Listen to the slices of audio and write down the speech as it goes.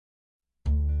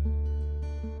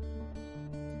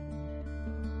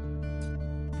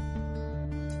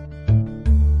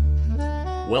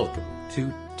Welcome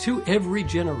to Every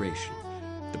Generation,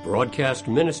 the broadcast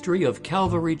ministry of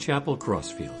Calvary Chapel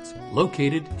Crossfields,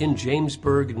 located in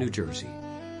Jamesburg, New Jersey,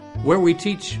 where we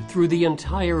teach through the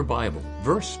entire Bible,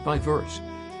 verse by verse,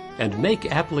 and make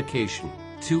application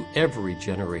to every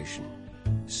generation,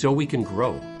 so we can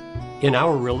grow in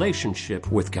our relationship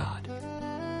with God.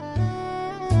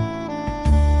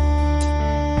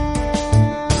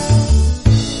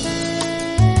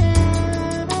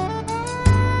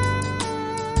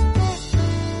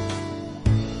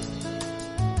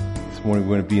 This morning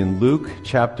we're going to be in Luke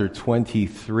chapter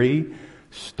 23,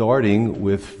 starting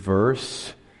with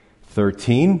verse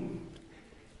 13.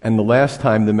 And the last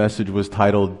time the message was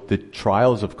titled, "The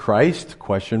Trials of Christ?"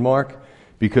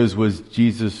 Because was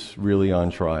Jesus really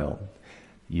on trial?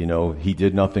 You know, he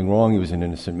did nothing wrong. He was an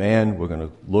innocent man. We're going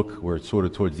to look, we're sort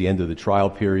of towards the end of the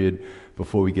trial period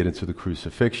before we get into the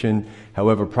crucifixion.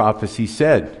 However, prophecy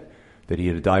said that he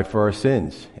had to die for our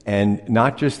sins. And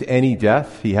not just any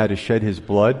death, he had to shed his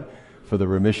blood for the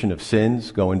remission of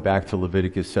sins, going back to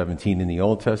Leviticus 17 in the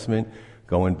Old Testament,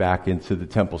 going back into the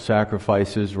temple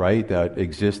sacrifices, right, that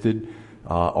existed.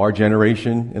 Our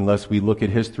generation, unless we look at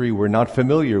history, we're not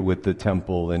familiar with the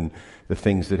temple and the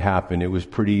things that happened. It was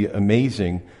pretty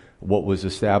amazing what was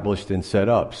established and set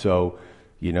up. So,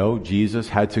 you know, Jesus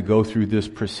had to go through this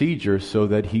procedure so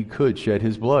that he could shed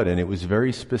his blood. And it was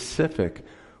very specific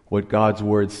what God's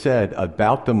word said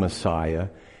about the Messiah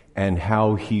and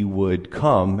how he would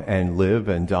come and live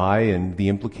and die and the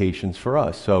implications for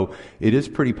us. So it is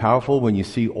pretty powerful when you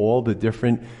see all the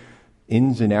different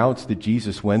ins and outs that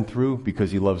Jesus went through because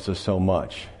he loves us so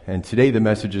much. And today the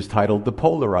message is titled The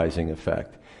Polarizing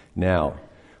Effect. Now,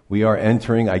 we are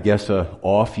entering, I guess, a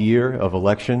off year of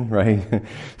election, right?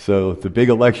 So the big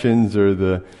elections are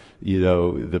the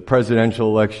presidential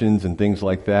elections and things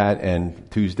like that,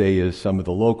 and Tuesday is some of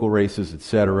the local races,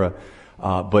 etc.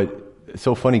 But it's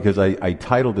so funny because I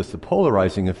titled this The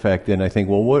Polarizing Effect, and I think,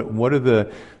 well,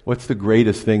 what's the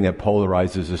greatest thing that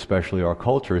polarizes especially our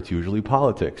culture? It's usually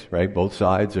politics, right? Both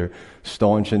sides are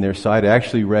staunch in their side. I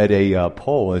actually read a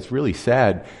poll, and it's really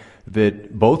sad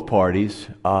that both parties,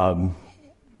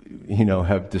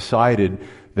 have decided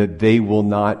that they will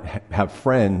not have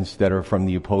friends that are from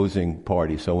the opposing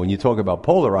party. So when you talk about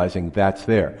polarizing, that's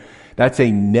there. That's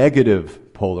a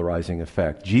negative polarizing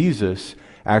effect. Jesus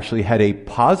actually had a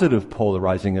positive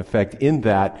polarizing effect in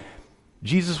that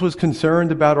Jesus was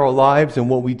concerned about our lives and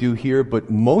what we do here, but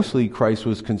mostly Christ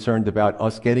was concerned about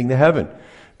us getting to heaven,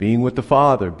 being with the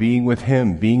Father, being with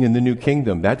him, being in the new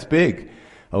kingdom. That's big.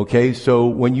 Okay, so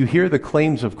when you hear the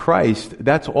claims of Christ,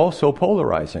 that's also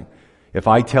polarizing. If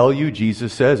I tell you,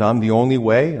 Jesus says, I'm the only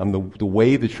way, I'm the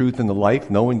way, the truth, and the life,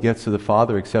 no one gets to the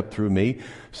Father except through me,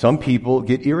 some people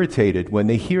get irritated when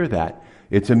they hear that.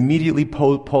 It's immediately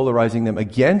polarizing them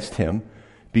against him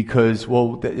because,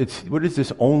 well, what is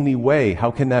this only way?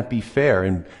 How can that be fair?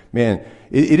 And man,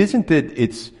 it isn't that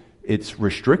it's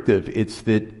restrictive. It's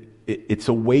that it's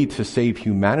a way to save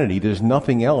humanity. There's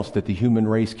nothing else that the human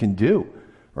race can do,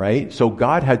 right? So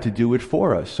God had to do it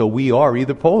for us. So we are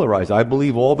either polarized. I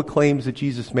believe all the claims that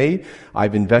Jesus made.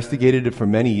 I've investigated it for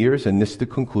many years, and this is the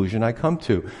conclusion I come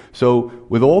to. So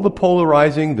with all the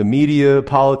polarizing, the media,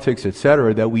 politics,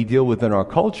 etc., that we deal with in our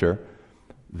culture,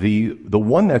 the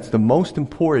one that's the most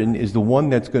important is the one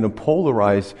that's going to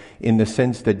polarize in the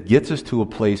sense that gets us to a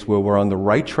place where we're on the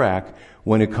right track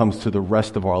when it comes to the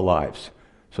rest of our lives.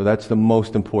 So that's the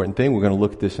most important thing. We're going to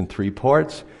look at this in 3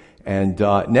 parts. And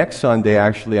next Sunday,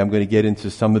 actually, I'm going to get into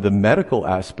some of the medical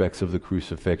aspects of the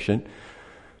crucifixion.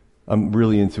 I'm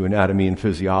really into anatomy and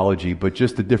physiology, but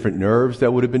just the different nerves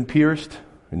that would have been pierced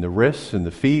in the wrists and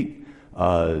the feet,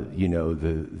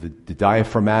 the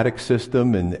diaphragmatic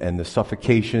system and the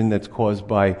suffocation that's caused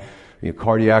by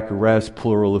cardiac arrest,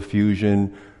 pleural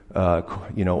effusion,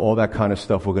 all that kind of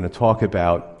stuff we're going to talk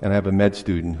about. And I have a med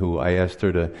student who I asked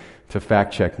her to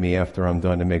fact check me after I'm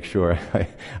done to make sure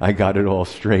I got it all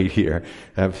straight here.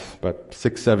 I have about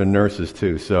 6, 7 nurses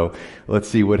too, so let's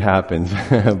see what happens.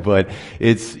 But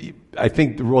I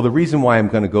think the reason why I'm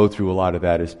going to go through a lot of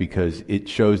that is because it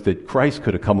shows that Christ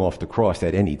could have come off the cross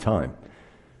at any time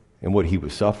and what he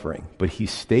was suffering, but he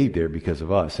stayed there because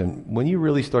of us. And when you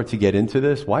really start to get into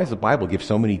this, why does the Bible give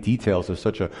so many details of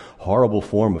such a horrible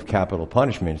form of capital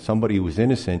punishment? Somebody who was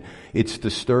innocent, it's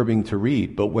disturbing to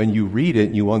read. But when you read it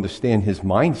and you understand his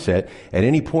mindset, at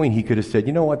any point he could have said,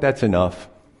 you know what, that's enough.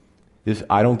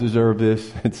 I don't deserve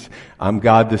this. I'm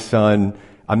God the Son.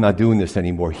 I'm not doing this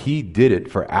anymore. He did it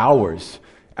for hours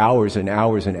and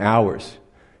hours and hours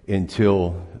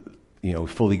until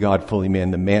fully God, fully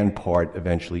man, the man part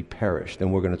eventually perished.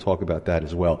 And we're going to talk about that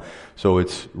as well. So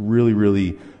it's really,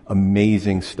 really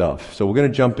amazing stuff. So we're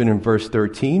going to jump in verse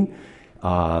 13,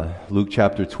 Luke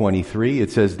chapter 23.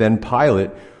 It says, "Then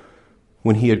Pilate,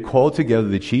 when he had called together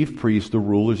the chief priests, the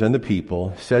rulers, and the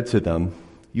people, said to them,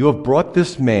 'You have brought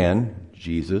this man,'"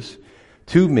 Jesus,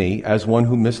 "'to me as one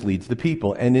who misleads the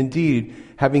people. And indeed,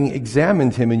 having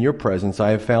examined him in your presence,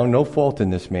 I have found no fault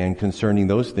in this man concerning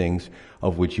those things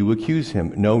of which you accuse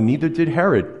him. No, neither did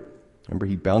Herod.'" Remember,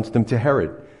 he bounced him to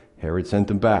Herod. Herod sent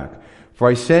him back. "For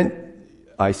I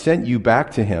sent you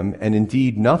back to him, and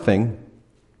indeed nothing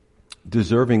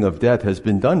deserving of death has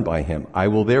been done by him. I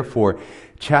will therefore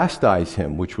chastise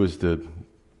him," which was the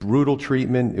brutal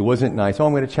treatment. It wasn't nice. "Oh,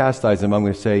 I'm going to chastise him. I'm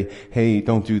going to say, hey,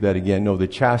 don't do that again." No, the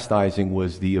chastising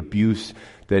was the abuse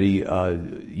that he,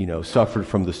 suffered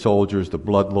from the soldiers, the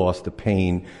blood loss, the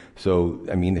pain. So,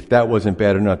 if that wasn't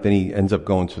bad enough, then he ends up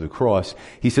going to the cross.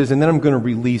 He says, "And then I'm going to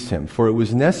release him, for it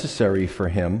was necessary for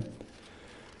him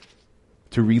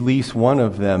to release one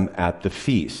of them at the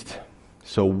feast."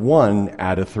 So 1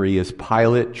 out of 3 is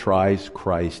Pilate tries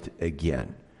Christ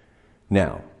again.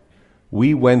 Now,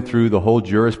 we went through the whole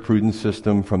jurisprudence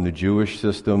system from the Jewish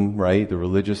system, right? The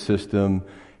religious system,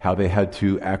 how they had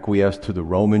to acquiesce to the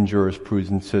Roman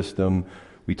jurisprudence system.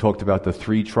 We talked about the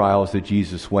 3 trials that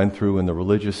Jesus went through in the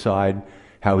religious side,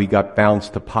 how he got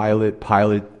bounced to Pilate.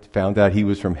 Pilate found out he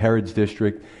was from Herod's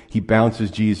district. He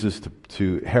bounces Jesus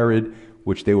to Herod,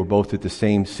 which they were both at the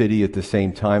same city at the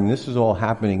same time. And this is all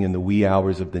happening in the wee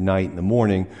hours of the night and the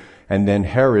morning. And then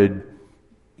Herod,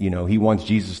 he wants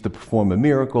Jesus to perform a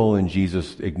miracle, and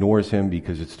Jesus ignores him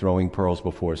because it's throwing pearls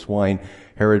before swine.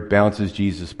 Herod bounces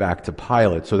Jesus back to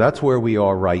Pilate. So that's where we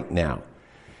are right now.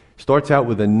 Starts out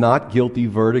with a not guilty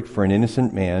verdict for an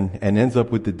innocent man and ends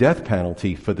up with the death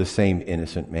penalty for the same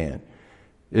innocent man.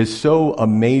 It's so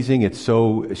amazing, it's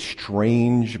so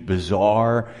strange,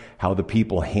 bizarre how the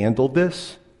people handled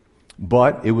this,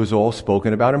 but it was all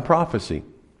spoken about in prophecy,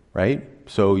 right?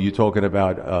 So you're talking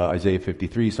about Isaiah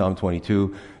 53, Psalm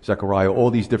 22, Zechariah, all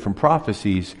these different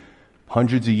prophecies,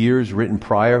 hundreds of years written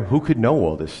prior. Who could know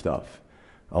all this stuff?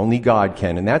 Only God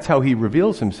can. And that's how he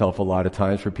reveals himself a lot of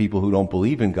times for people who don't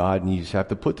believe in God, and you just have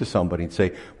to put to somebody and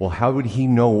say, well, how would he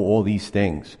know all these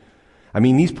things?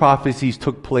 These prophecies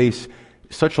took place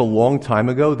such a long time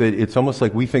ago that it's almost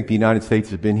like we think the United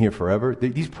States has been here forever.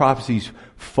 These prophecies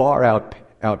far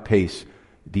outpace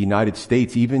the United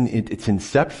States, even its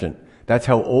inception. That's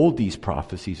how old these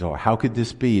prophecies are. How could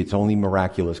this be? It's only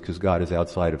miraculous because God is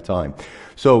outside of time.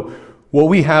 So what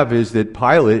we have is that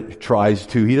Pilate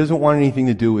he doesn't want anything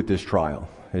to do with this trial.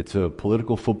 It's a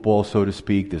political football, so to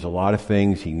speak. There's a lot of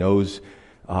things. He knows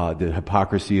the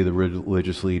hypocrisy of the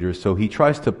religious leaders. So he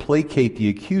tries to placate the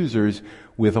accusers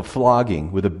with a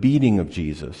flogging, with a beating of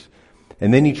Jesus.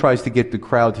 And then he tries to get the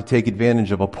crowd to take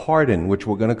advantage of a pardon, which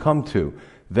we're going to come to.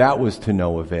 That was to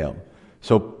no avail.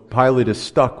 So Pilate is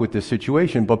stuck with this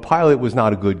situation, but Pilate was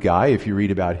not a good guy. If you read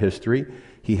about history,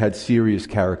 he had serious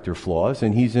character flaws,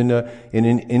 and he's in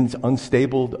an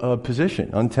unstable position,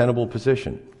 untenable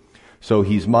position. So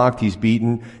he's mocked, he's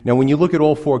beaten. Now, when you look at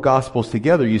all 4 Gospels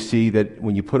together, you see that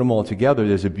when you put them all together,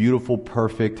 there's a beautiful,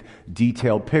 perfect,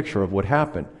 detailed picture of what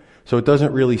happened. So it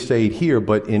doesn't really say it here,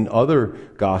 but in other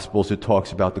Gospels, it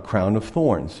talks about the crown of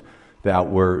thorns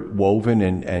that were woven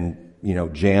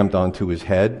and jammed onto his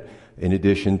head, in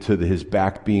addition to his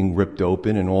back being ripped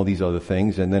open and all these other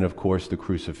things, and then, of course, the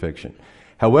crucifixion.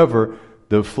 However,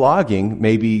 the flogging,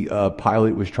 maybe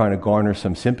Pilate was trying to garner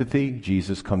some sympathy.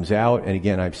 Jesus comes out, and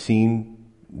again, I've seen,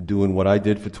 doing what I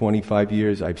did for 25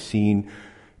 years, I've seen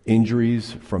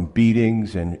injuries from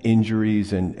beatings and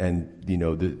injuries and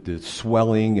the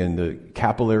swelling and the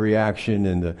capillary action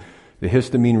and the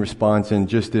histamine response, and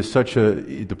just there's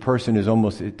the person is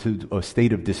almost to a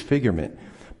state of disfigurement.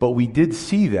 But we did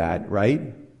see that,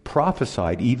 right,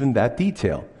 prophesied, even that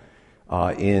detail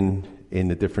in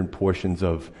the different portions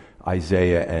of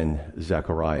Isaiah and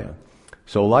Zechariah.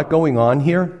 So a lot going on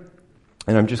here,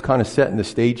 and I'm just kind of setting the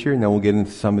stage here, and then we'll get into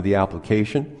some of the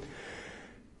application.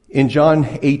 In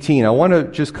John 18, I want to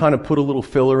just kind of put a little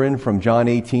filler in from John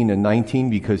 18 and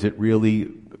 19 because it really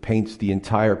paints the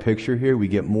entire picture here. We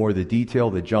get more of the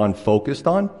detail that John focused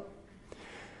on.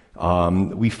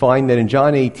 We find that in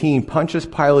John 18, Pontius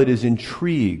Pilate is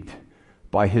intrigued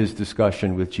by his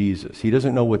discussion with Jesus. He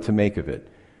doesn't know what to make of it,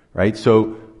 right?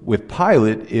 So with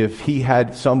Pilate, if he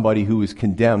had somebody who was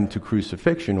condemned to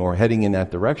crucifixion or heading in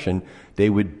that direction, they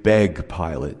would beg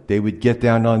Pilate. They would get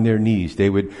down on their knees.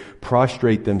 They would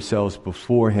prostrate themselves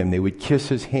before him. They would kiss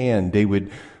his hand. They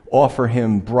would offer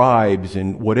him bribes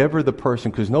and whatever the person,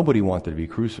 because nobody wanted to be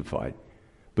crucified.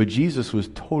 But Jesus was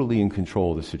totally in control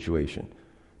of the situation.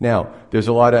 Now, there's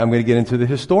a lot of, I'm going to get into the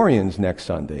historians next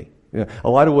Sunday.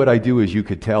 A lot of what I do, as you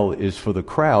could tell, is for the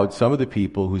crowd, some of the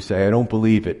people who say, I don't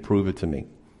believe it, prove it to me.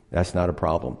 That's not a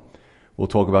problem. We'll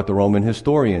talk about the Roman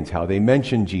historians, how they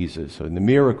mention Jesus and the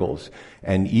miracles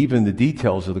and even the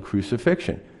details of the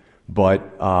crucifixion.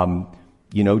 But,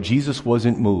 Jesus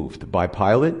wasn't moved by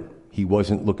Pilate. He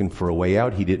wasn't looking for a way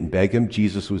out. He didn't beg him.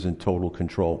 Jesus was in total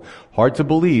control. Hard to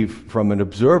believe from an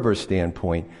observer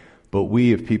standpoint, but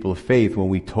we, as people of faith, when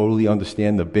we totally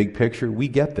understand the big picture, we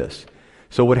get this.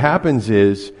 So what happens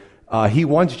is he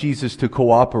wants Jesus to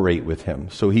cooperate with him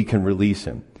so he can release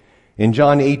him. In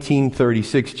John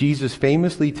 18:36, Jesus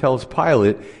famously tells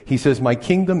Pilate, he says, my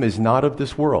kingdom is not of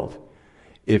this world.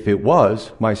 If it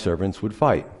was, my servants would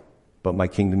fight. But my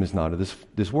kingdom is not of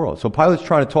this world. So Pilate's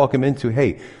trying to talk him into,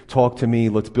 hey, talk to me,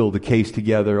 let's build a case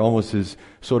together, almost as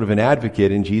sort of an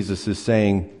advocate. And Jesus is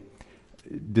saying,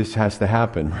 this has to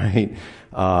happen, right?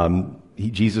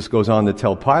 Jesus goes on to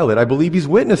tell Pilate, I believe he's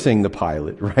witnessing to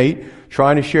Pilate, right?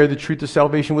 Trying to share the truth of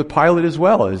salvation with Pilate as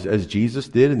well, as Jesus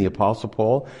did and the Apostle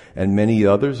Paul and many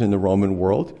others in the Roman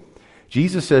world.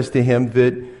 Jesus says to him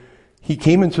that he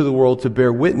came into the world to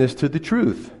bear witness to the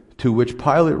truth, to which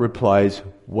Pilate replies,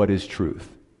 what is truth?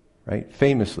 Right?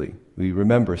 Famously, we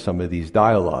remember some of these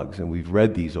dialogues and we've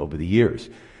read these over the years.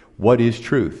 What is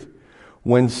truth?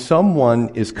 When someone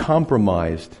is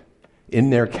compromised in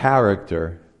their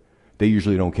character, they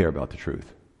usually don't care about the truth.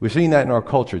 We're seeing that in our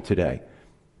culture today.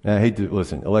 And I hate to,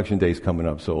 listen, election day is coming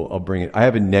up, so I'll bring it. I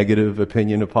have a negative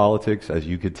opinion of politics, as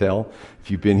you could tell, if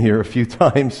you've been here a few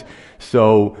times.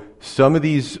 So some of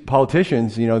these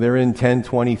politicians, they're in 10,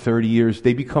 20, 30 years,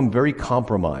 they become very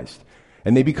compromised.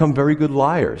 And they become very good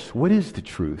liars. What is the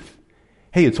truth?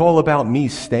 Hey, it's all about me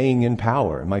staying in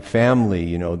power, my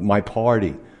family, my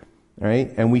party,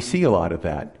 right? And we see a lot of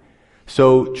that.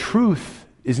 So truth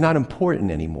is not important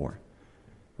anymore,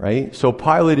 right? So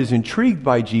Pilate is intrigued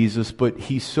by Jesus, but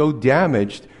he's so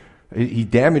damaged, he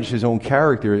damaged his own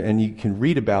character, and you can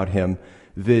read about him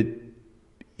that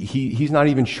he's not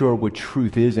even sure what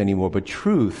truth is anymore, but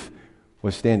truth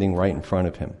was standing right in front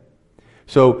of him.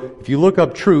 So if you look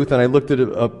up truth, and I looked at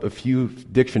a few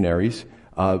dictionaries,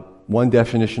 one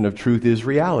definition of truth is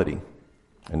reality.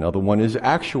 Another one is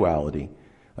actuality.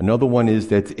 Another one is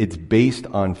that it's based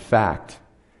on fact.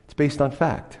 It's based on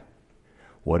fact.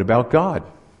 What about God?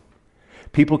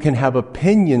 People can have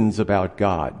opinions about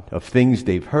God, of things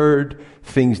they've heard,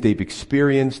 things they've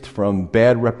experienced from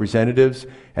bad representatives,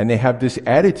 and they have this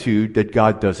attitude that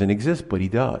God doesn't exist, but he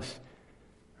does.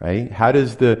 Right? How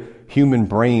does the human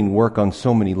brain work on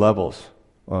so many levels?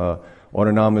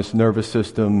 Autonomous nervous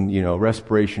system,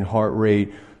 respiration, heart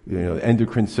rate,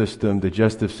 endocrine system,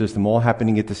 digestive system, all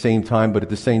happening at the same time, but at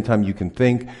the same time you can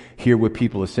think, hear what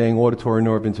people are saying, auditory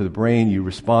nerve into the brain, you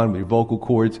respond with your vocal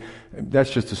cords. That's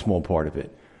just a small part of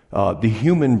it. The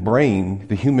human brain,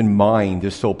 the human mind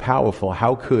is so powerful.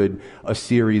 How could a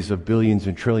series of billions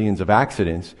and trillions of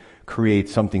accidents create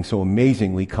something so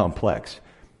amazingly complex?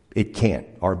 It can't.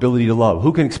 Our ability to love.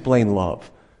 Who can explain love?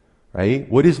 Right?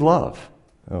 What is love?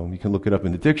 You can look it up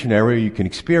in the dictionary, you can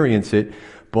experience it,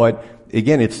 but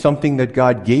again, it's something that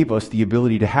God gave us the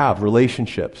ability to have,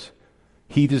 relationships.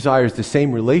 He desires the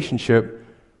same relationship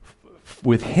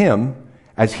with him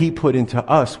as he put into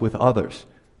us with others.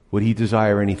 Would he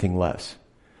desire anything less?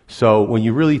 So when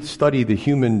you really study the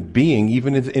human being,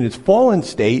 even in its fallen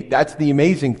state, that's the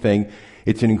amazing thing.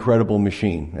 It's an incredible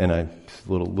machine. And I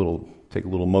take a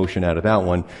little motion out of that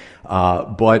one.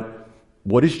 But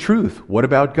what is truth? What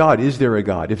about God? Is there a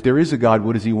God? If there is a God,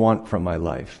 what does he want from my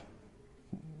life?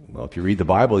 Well, if you read the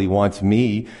Bible, he wants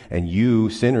me and you,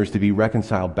 sinners, to be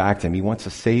reconciled back to him. He wants to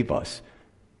save us.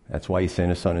 That's why he sent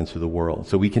his son into the world.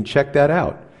 So we can check that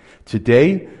out.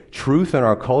 Today, truth in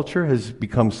our culture has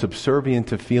become subservient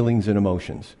to feelings and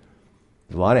emotions.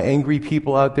 There's a lot of angry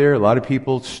people out there, a lot of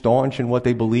people staunch in what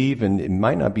they believe, and it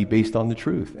might not be based on the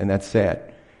truth. And that's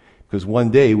sad. Because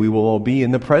one day we will all be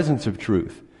in the presence of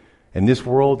truth. And this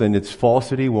world and its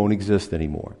falsity won't exist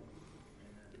anymore.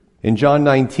 In John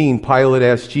 19, Pilate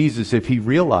asked Jesus if he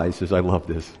realizes, I love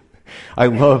this.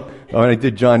 When I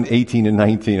did John 18 and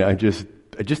 19, I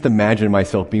just imagine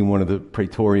myself being one of the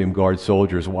Praetorian Guard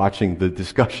soldiers watching the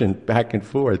discussion back and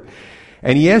forth.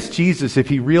 And he asked Jesus if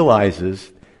he realizes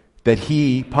that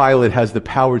he, Pilate, has the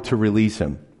power to release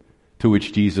him. To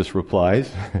which Jesus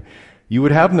replies, you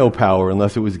would have no power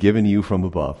unless it was given to you from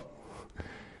above.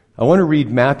 I want to read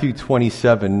Matthew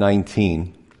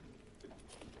 27:19,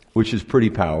 which is pretty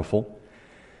powerful.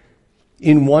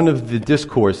 In one of the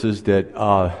discourses that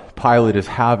Pilate is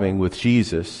having with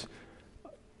Jesus,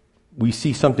 we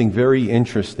see something very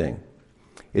interesting.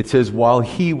 It says, while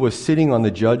he was sitting on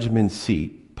the judgment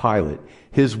seat, Pilate,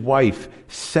 his wife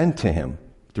sent to him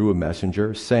through a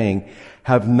messenger, saying,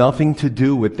 have nothing to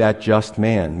do with that just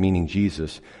man, meaning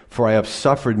Jesus, for I have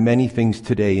suffered many things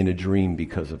today in a dream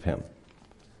because of him.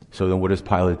 So then what does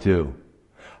Pilate do?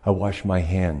 I wash my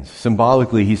hands.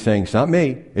 Symbolically, he's saying, it's not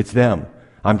me, it's them.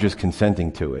 I'm just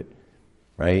consenting to it,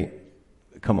 right?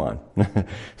 Come on.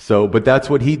 But that's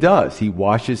what he does. He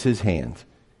washes his hands.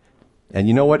 And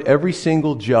you know what? Every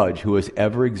single judge who has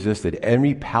ever existed,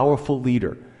 every powerful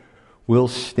leader will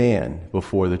stand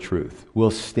before the truth,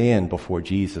 will stand before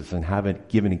Jesus and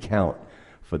give an account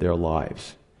for their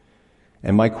lives.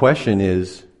 And my question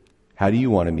is, how do you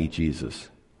want to meet Jesus?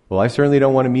 Well, I certainly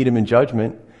don't want to meet him in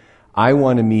judgment. I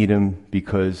want to meet him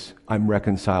because I'm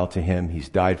reconciled to him. He's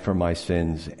died for my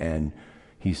sins, and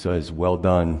he says, well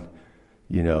done,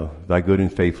 thy good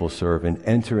and faithful servant,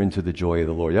 enter into the joy of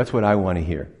the Lord. That's what I want to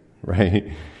hear,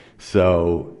 right?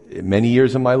 So many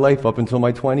years of my life, up until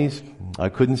my 20s, I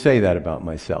couldn't say that about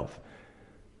myself.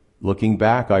 Looking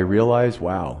back, I realized,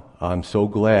 wow, I'm so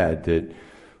glad that,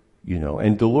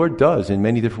 and the Lord does in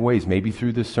many different ways. Maybe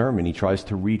through this sermon, he tries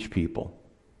to reach people.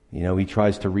 He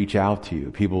tries to reach out to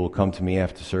you. People will come to me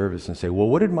after service and say, well,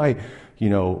 what did my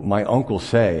uncle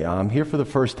say? I'm here for the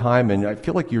first time and I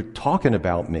feel like you're talking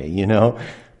about me,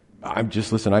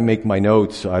 listen, I make my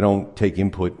notes. I don't take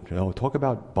input. Talk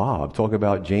about Bob, talk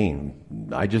about Jane.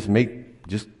 I just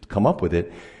come up with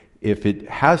it. If it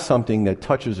has something that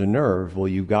touches a nerve, well,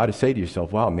 you've got to say to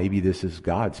yourself, wow, maybe this is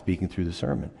God speaking through the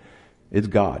sermon. It's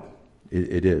God.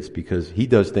 It is, because he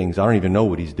does things, I don't even know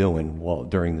what he's doing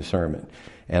during the sermon.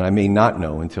 And I may not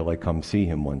know until I come see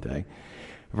him one day.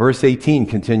 Verse 18,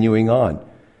 continuing on.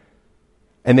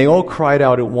 And they all cried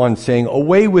out at once, saying,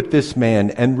 away with this man,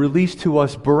 and release to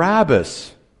us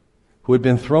Barabbas, who had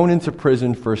been thrown into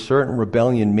prison for a certain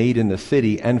rebellion made in the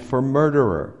city, and for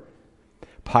murderer.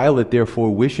 Pilate,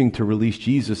 therefore, wishing to release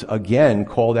Jesus, again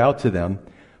called out to them,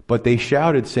 but they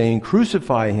shouted, saying,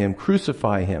 crucify him,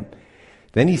 crucify him.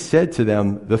 Then he said to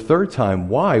them the third time,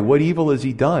 why? What evil has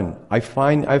he done? I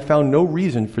found no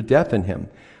reason for death in him.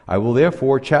 I will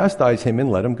therefore chastise him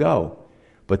and let him go.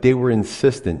 But they were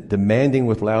insistent, demanding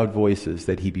with loud voices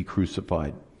that he be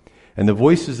crucified. And the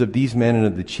voices of these men and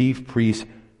of the chief priests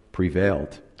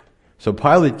prevailed. So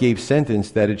Pilate gave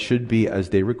sentence that it should be as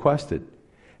they requested.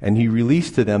 And he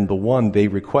released to them the one they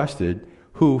requested,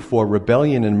 who for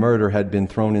rebellion and murder had been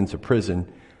thrown into prison,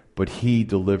 but he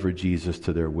delivered Jesus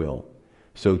to their will.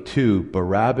 So too,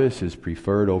 Barabbas is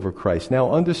preferred over Christ.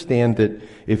 Now understand that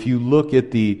if you look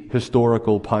at the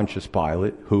historical Pontius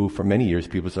Pilate, who for many years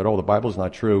people said, the Bible's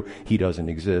not true, he doesn't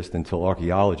exist, until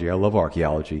archaeology. I love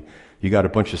archaeology. You got a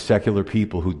bunch of secular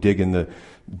people who dig in the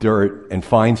dirt and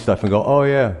find stuff and go, oh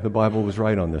yeah, the Bible was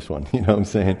right on this one. You know what I'm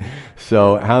saying?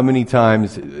 So how many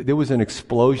times, there was an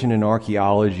explosion in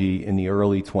archaeology in the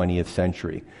early 20th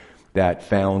century that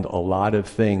found a lot of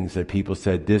things that people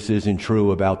said, this isn't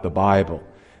true about the Bible.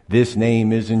 This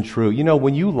name isn't true.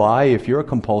 When you lie, if you're a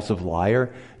compulsive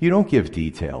liar, you don't give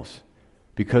details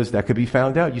because that could be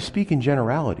found out. You speak in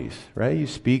generalities, right? You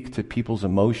speak to people's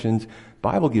emotions.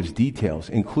 Bible gives details,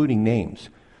 including names.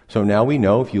 So now we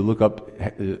know, if you look up,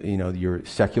 your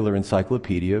secular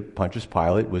encyclopedia, Pontius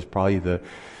Pilate was probably the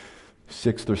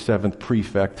 6th or 7th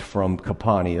prefect from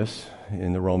Campanius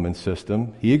in the Roman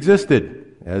system. He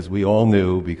existed, as we all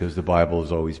knew, because the Bible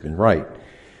has always been right.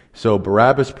 So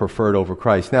Barabbas preferred over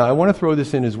Christ. Now, I want to throw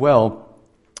this in as well,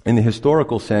 in the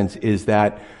historical sense, is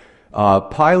that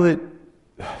Pilate,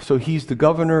 so he's the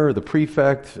governor, the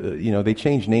prefect, they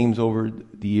changed names over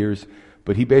the years,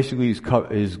 but he basically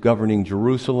is governing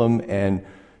Jerusalem, and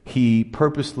he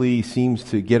purposely seems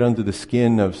to get under the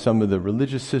skin of some of the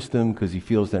religious system because he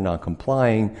feels they're not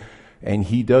complying. And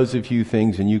he does a few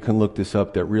things, and you can look this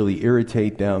up, that really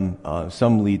irritate them.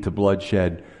 Some lead to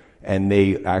bloodshed, and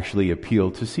they actually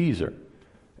appeal to Caesar.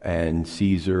 And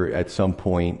Caesar, at some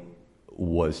point,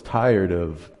 was tired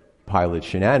of Pilate's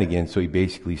shenanigans, so he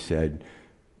basically said,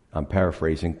 I'm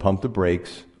paraphrasing, pump the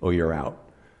brakes or you're out.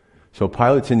 So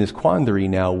Pilate's in this quandary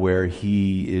now where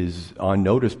he is on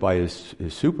notice by his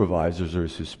supervisors or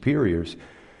his superiors.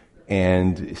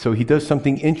 And so he does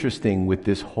something interesting with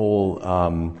this whole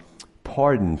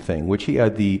pardon thing, which he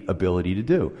had the ability to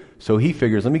do. So he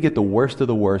figures, let me get the worst of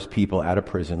the worst people out of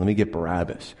prison. Let me get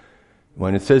Barabbas.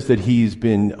 When it says that he's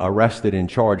been arrested and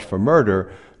charged for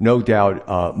murder, no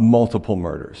doubt multiple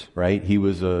murders, right? He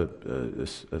was a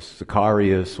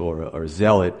Sicarius or a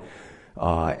zealot,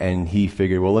 and he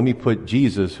figured, well, let me put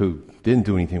Jesus, who didn't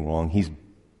do anything wrong. He's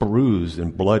bruised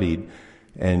and bloodied,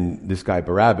 and this guy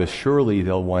Barabbas, surely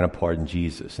they'll want to pardon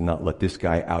Jesus and not let this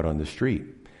guy out on the street.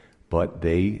 but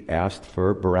they asked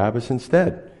for Barabbas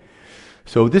instead.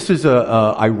 So this is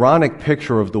a ironic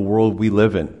picture of the world we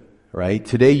live in, right?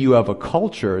 Today you have a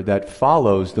culture that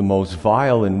follows the most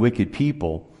vile and wicked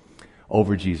people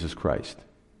over Jesus Christ.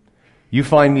 You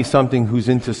find me something who's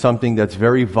into something that's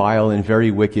very vile and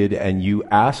very wicked, and you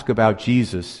ask about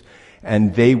Jesus,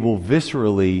 and they will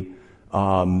viscerally,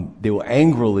 they will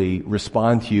angrily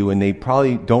respond to you, and they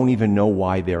probably don't even know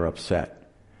why they're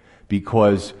upset.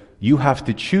 Because you have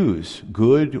to choose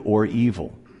good or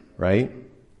evil, right?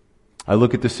 I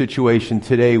look at the situation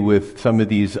today with some of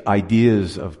these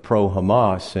ideas of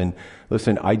pro-Hamas, and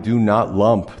listen, I do not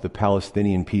lump the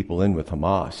Palestinian people in with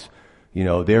Hamas. You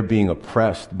know, they're being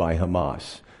oppressed by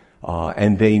Hamas.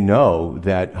 And they know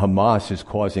that Hamas is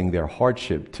causing their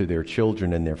hardship to their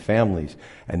children and their families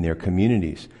and their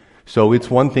communities. So it's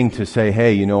one thing to say,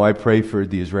 hey, you know, I pray for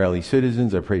the Israeli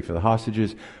citizens, I pray for the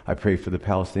hostages, I pray for the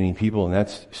Palestinian people, and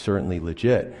that's certainly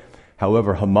legit.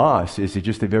 However, Hamas is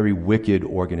just a very wicked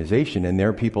organization, and there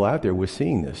are people out there, we're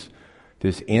seeing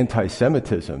this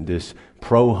anti-Semitism, this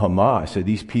pro-Hamas. So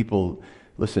these people,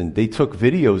 listen, they took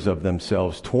videos of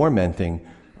themselves tormenting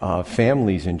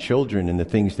families and children and the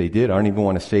things they did. I don't even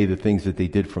want to say the things that they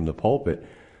did from the pulpit,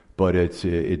 but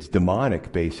it's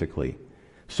demonic, basically.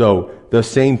 So the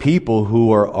same people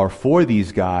who are for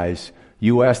these guys,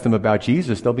 you ask them about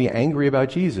Jesus, they'll be angry about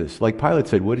Jesus. Like Pilate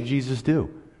said, what did Jesus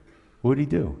do? What did he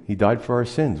do? He died for our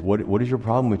sins. What is your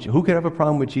problem with? Who could have a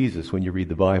problem with Jesus when you read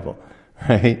the Bible,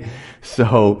 right?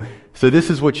 So this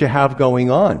is what you have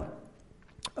going on.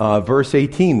 Verse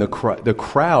 18, the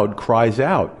crowd cries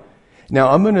out. Now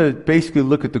I'm going to basically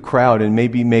look at the crowd and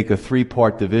maybe make a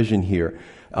three-part division here.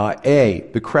 A,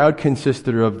 the crowd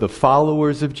consisted of the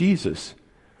followers of Jesus,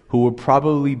 who were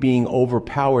probably being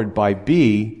overpowered by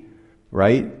B,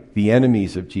 right? The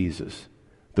enemies of Jesus.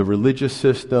 The religious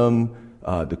system,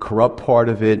 the corrupt part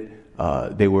of it,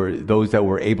 they were those that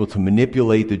were able to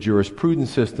manipulate the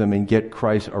jurisprudence system and get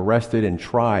Christ arrested and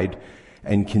tried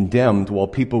and condemned while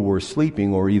people were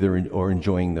sleeping or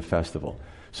enjoying the festival.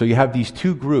 So you have these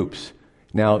two groups.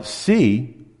 Now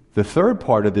C, the third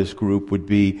part of this group would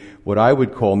be what I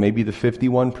would call maybe the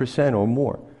 51% or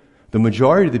more. The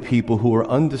majority of the people who were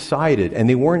undecided and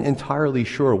they weren't entirely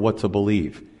sure what to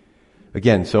believe.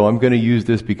 Again, so I'm going to use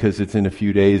this because it's in a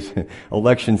few days,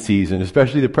 election season,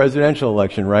 especially the presidential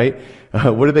election, right?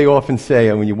 What do they often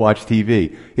say when you watch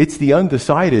TV? It's the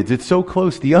undecideds. It's so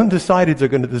close. The undecideds are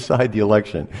going to decide the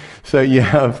election. So you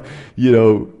have,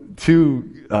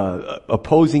 two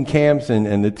opposing camps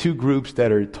and the two groups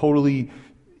that are totally,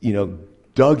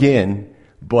 dug in,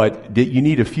 but you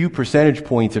need a few percentage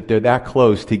points if they're that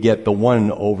close to get the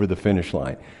one over the finish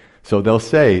line. So they'll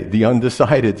say the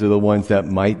undecideds are the ones that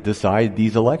might decide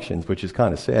these elections, which is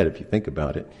kind of sad if you think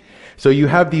about it. So you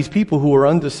have these people who are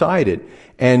undecided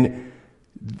and,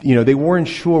 they weren't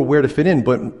sure where to fit in.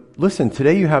 But listen,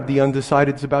 today you have the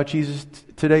undecideds about Jesus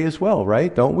today as well,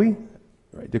 right? Don't we?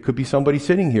 Right. There could be somebody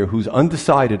sitting here who's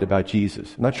undecided about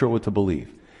Jesus. I'm not sure what to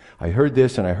believe. I heard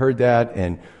this and I heard that,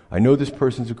 and I know this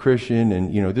person's a Christian,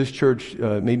 and, this church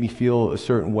made me feel a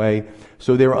certain way.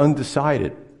 So they're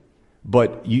undecided.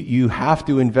 But you have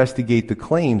to investigate the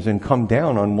claims and come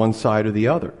down on one side or the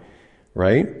other,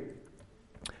 right?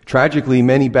 Tragically,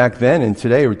 many back then and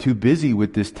today are too busy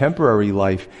with this temporary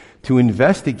life to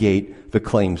investigate the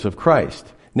claims of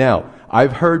Christ. Now,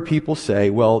 I've heard people say,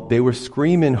 well, they were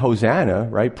screaming Hosanna,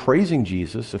 right, praising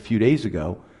Jesus a few days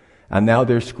ago, and now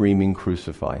they're screaming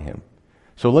crucify him.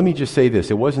 So let me just say this.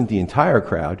 It wasn't the entire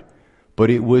crowd, but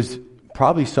it was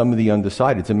probably some of the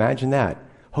undecideds. Imagine that.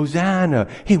 Hosanna!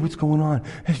 Hey, what's going on?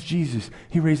 That's Jesus.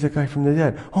 He raised that guy from the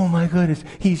dead. Oh my goodness,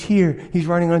 he's here. He's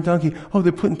riding on a donkey. Oh,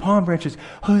 they're putting palm branches.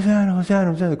 Hosanna,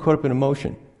 Hosanna, Hosanna. They're caught up in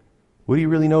emotion. What do you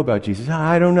really know about Jesus?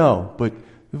 I don't know, but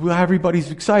everybody's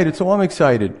excited, so I'm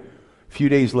excited. A few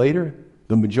days later,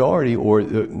 the majority,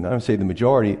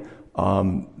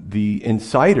 the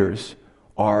insiders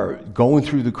are going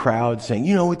through the crowd saying,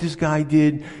 you know what this guy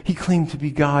did? He claimed to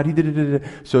be God. He did.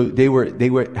 So they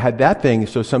had that thing.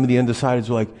 So some of the undecideds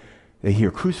were like, they hear,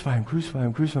 crucify him, crucify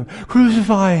him, crucify him,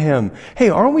 crucify him. Hey,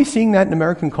 aren't we seeing that in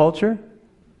American culture?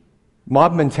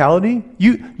 Mob mentality.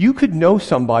 You could know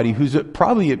somebody who's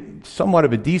probably somewhat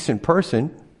of a decent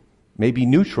person, maybe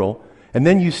neutral, and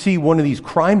then you see one of these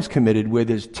crimes committed where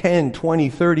there's 10, 20,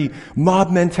 30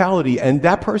 mob mentality, and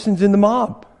that person's in the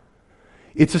mob.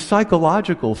 It's a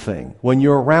psychological thing. When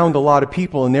you're around a lot of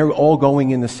people and they're all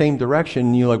going in the same direction,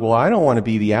 and you're like, well, I don't want to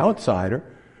be the outsider.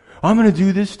 I'm going to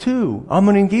do this too. I'm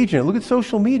going to engage in it. Look at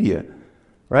social media,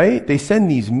 right? They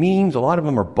send these memes. A lot of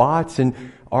them are bots, and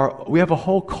we have a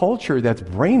whole culture that's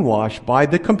brainwashed by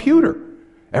the computer.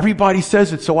 Everybody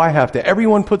says it, so I have to.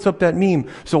 Everyone puts up that meme,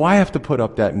 so I have to put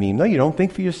up that meme. No, you don't.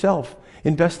 Think for yourself.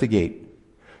 Investigate.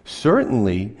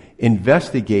 Certainly,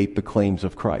 investigate the claims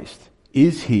of Christ.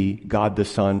 Is he God the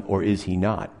Son, or is he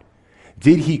not?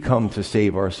 Did he come to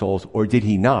save our souls, or did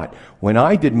he not? When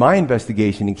I did my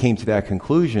investigation and came to that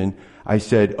conclusion, I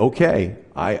said, okay,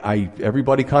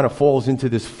 everybody kind of falls into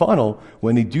this funnel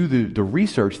when they do the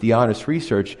research, the honest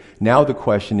research. Now the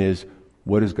question is,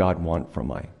 what does God want from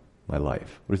my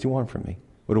life? What does he want from me?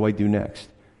 What do I do next?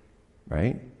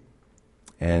 Right?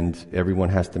 And everyone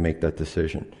has to make that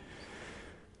decision.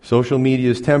 Social media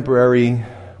is temporary.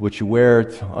 What you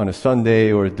wear on a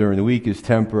Sunday or during the week is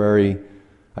temporary.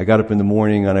 I got up in the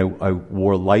morning and I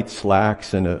wore light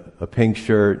slacks and a pink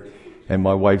shirt, and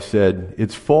my wife said,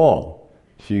 "It's fall."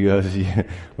 She goes,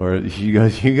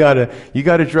 "You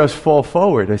gotta dress fall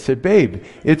forward." I said, "Babe,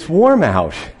 it's warm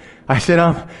out." I said,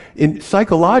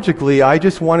 psychologically, I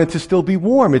just want it to still be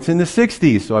warm. It's in the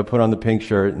 60s. So I put on the pink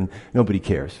shirt, and nobody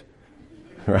cares.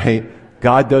 Right?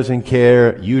 God doesn't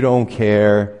care. You don't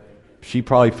care. She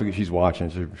probably she's watching.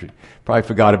 She probably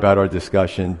forgot about our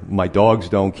discussion. My dogs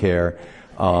don't care.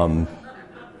 But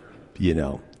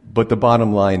the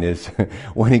bottom line is,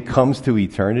 when it comes to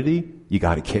eternity, you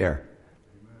got to care.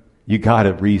 You got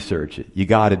to research it. You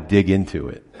got to dig into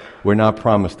it. We're not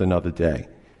promised another day.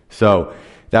 So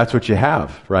that's what you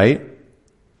have, right?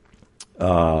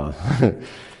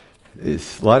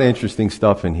 It's a lot of interesting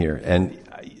stuff in here. And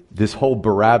this whole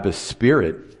Barabbas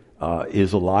spirit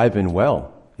is alive and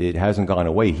well. It hasn't gone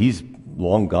away. He's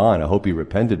long gone. I hope he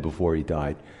repented before he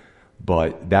died.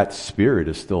 But that spirit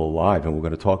is still alive, and we're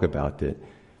going to talk about it.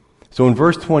 So in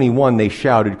verse 21, they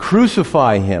shouted,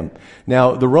 "Crucify him."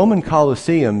 Now, the Roman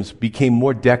Colosseums became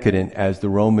more decadent as the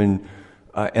Roman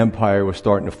Empire was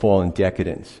starting to fall in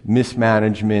decadence.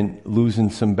 Mismanagement, losing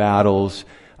some battles.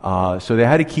 So they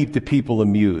had to keep the people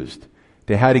amused.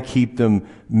 They had to keep them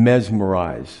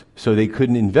mesmerized so they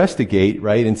couldn't investigate,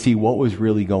 right, and see what was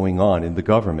really going on in the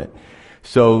government.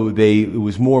 So it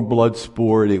was more blood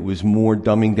sport. It was more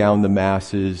dumbing down the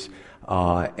masses.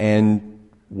 And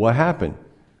what happened,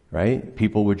 right?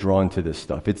 People were drawn to this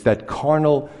stuff. It's that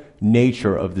carnal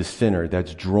nature of the sinner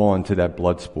that's drawn to that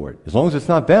blood sport. As long as it's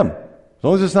not them. As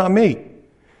long as it's not me.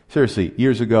 Seriously,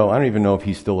 years ago, I don't even know if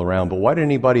he's still around, but why did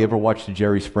anybody ever watch the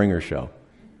Jerry Springer show?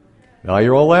 Now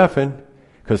you're all laughing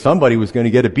because somebody was going to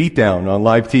get a beatdown on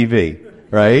live TV,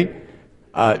 right?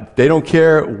 They don't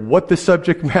care what the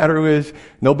subject matter is.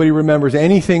 Nobody remembers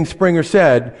anything Springer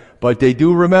said, but they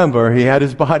do remember he had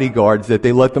his bodyguards that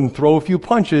they let them throw a few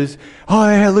punches. Oh,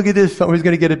 yeah, look at this. Somebody's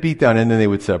going to get a beatdown, and then they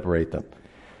would separate them.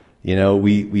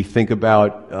 We think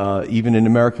about even in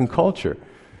American culture,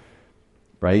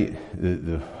 right?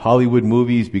 The Hollywood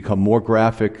movies become more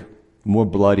graphic, more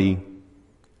bloody.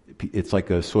 It's like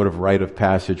a sort of rite of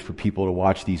passage for people to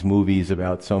watch these movies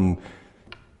about some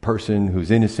person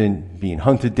who's innocent being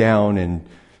hunted down and,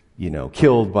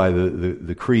 killed by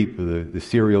the creep, or the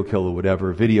serial killer,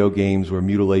 whatever. Video games where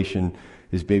mutilation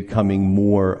is becoming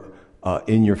more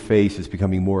in your face. It's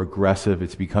becoming more aggressive.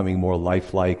 It's becoming more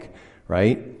lifelike,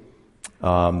 right?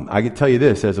 I can tell you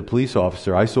this, as a police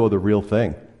officer, I saw the real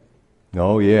thing.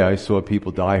 Oh yeah, I saw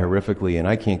people die horrifically, and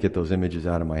I can't get those images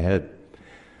out of my head.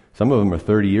 Some of them are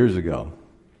 30 years ago,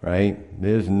 right?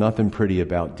 There's nothing pretty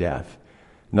about death.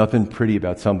 Nothing pretty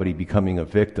about somebody becoming a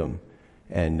victim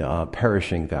and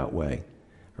perishing that way,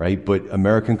 right? But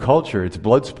American culture, it's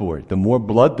blood sport. The more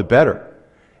blood, the better.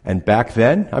 And back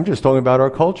then, I'm just talking about our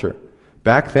culture.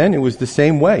 Back then, it was the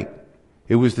same way.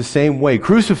 It was the same way.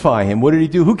 Crucify him. What did he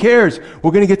do? Who cares?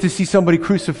 We're going to get to see somebody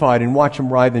crucified and watch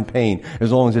him writhe in pain.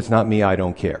 As long as it's not me, I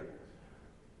don't care.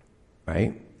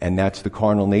 Right? And that's the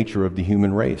carnal nature of the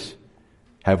human race.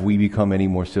 Have we become any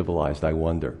more civilized, I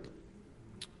wonder?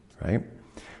 Right?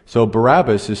 So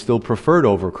Barabbas is still preferred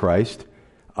over Christ.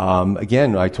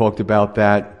 Again, I talked about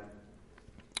that,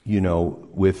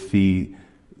 with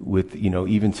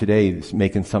even today,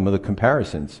 making some of the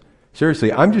comparisons.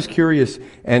 Seriously, I'm just curious.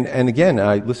 And again,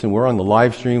 listen, we're on the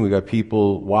live stream. We got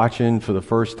people watching for the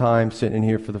first time, sitting in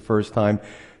here for the first time.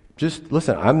 Just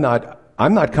listen, I'm not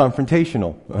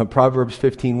confrontational. Proverbs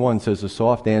 15:1 says, "A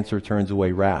soft answer turns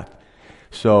away wrath."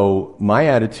 So my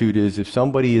attitude is, if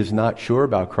somebody is not sure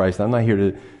about Christ, I'm not here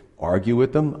to argue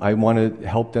with them. I want to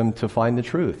help them to find the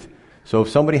truth. So if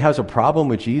somebody has a problem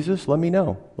with Jesus, let me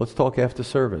know. Let's talk after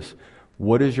service.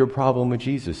 What is your problem with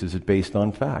Jesus? Is it based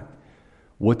on fact?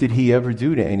 What did he ever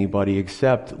do to anybody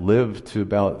except live to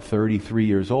about 33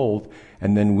 years old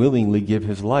and then willingly give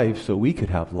his life so we could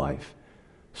have life?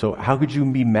 So how could you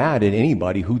be mad at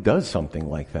anybody who does something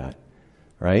like that?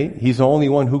 Right? He's the only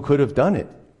one who could have done it.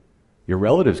 Your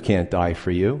relatives can't die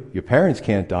for you. Your parents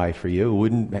can't die for you. It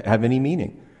wouldn't have any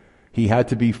meaning. He had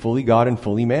to be fully God and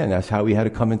fully man. That's how he had to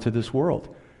come into this world.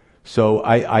 So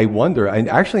I wonder, and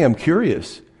actually I'm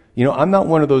curious. You know, I'm not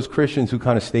one of those Christians who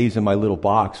kind of stays in my little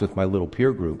box with my little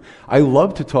peer group. I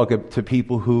love to talk to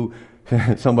people who,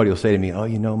 somebody will say to me, oh,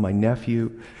 you know, my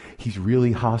nephew, he's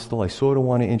really hostile. I sort of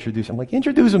want to introduce him. I'm like,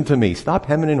 introduce him to me. Stop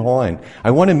hemming and hawing. I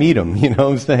want to meet him. You know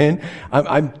what I'm saying?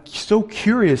 I'm so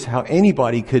curious how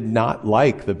anybody could not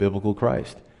like the biblical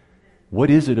Christ.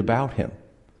 What is it about him?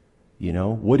 You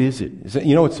know, what is it?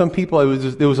 You know, some people,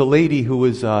 there was a lady who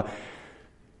was, it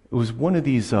was one of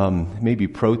these maybe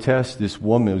protests. This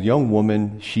woman, a young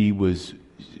woman, she was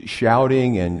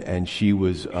shouting and she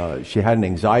had an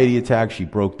anxiety attack. She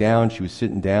broke down. She was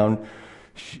sitting down.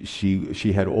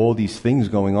 She had all these things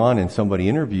going on, and somebody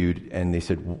interviewed, and they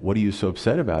said, "What are you so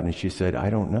upset about?" And she said, "I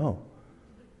don't know.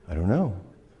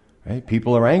 Right?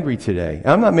 People are angry today. And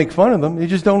I'm not making fun of them. They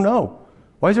just don't know.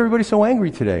 Why is everybody so angry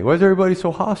today? Why is everybody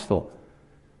so hostile?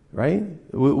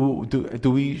 Right?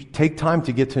 Do we take time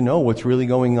to get to know what's really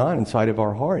going on inside of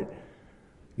our heart?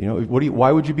 You know,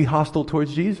 why would you be hostile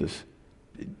towards Jesus?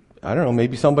 I don't know.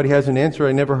 Maybe somebody has an answer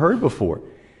I never heard before,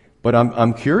 but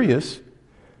I'm curious.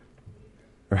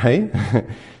 Right?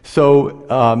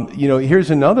 So, you know,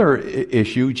 here's another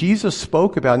issue. Jesus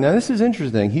spoke about, now this is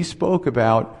interesting, he spoke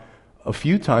about a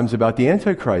few times about the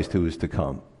Antichrist who is to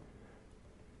come.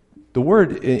 The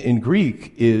word in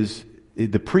Greek is,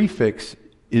 the prefix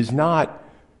is not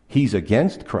he's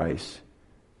against Christ.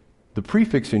 The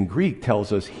prefix in Greek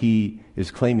tells us he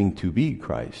is claiming to be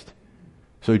Christ.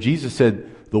 So Jesus said,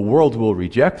 the world will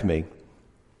reject me.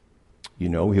 You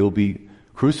know, he'll be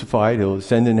crucified, he'll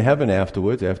ascend into heaven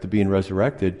afterwards, after being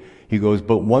resurrected. He goes,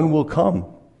 but one will come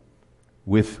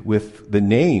with the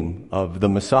name of the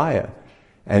Messiah,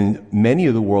 and many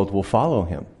of the world will follow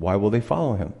him. Why will they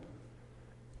follow him?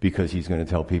 Because he's going to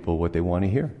tell people what they want to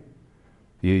hear.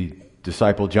 The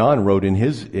disciple John wrote in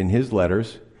his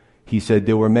letters, he said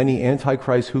there were many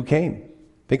antichrists who came.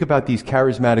 Think about these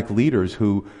charismatic leaders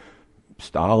who,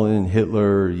 Stalin,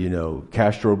 Hitler, you know,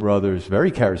 Castro brothers,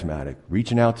 very charismatic,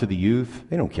 reaching out to the youth.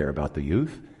 They don't care about the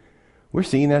youth. We're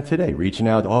seeing that today, reaching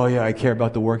out, oh yeah, I care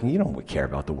about the working. You don't care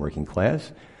about the working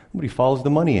class. Nobody follows the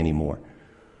money anymore.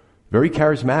 Very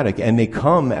charismatic, and they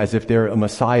come as if they're a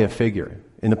Messiah figure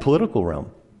in the political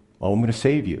realm. Oh, I'm going to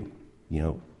save you, you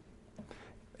know.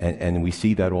 And we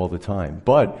see that all the time.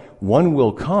 But one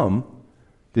will come,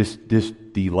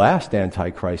 the last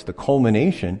Antichrist, the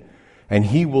culmination, and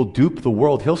he will dupe the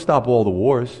world. He'll stop all the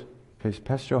wars.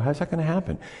 Pastor Joe, how's that going to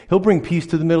happen? He'll bring peace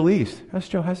to the Middle East.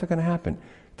 Pastor Joe, how's that going to happen?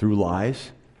 Through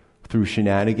lies, through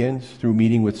shenanigans, through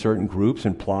meeting with certain groups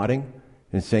and plotting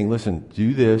and saying, listen,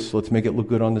 do this, let's make it look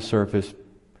good on the surface.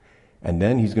 And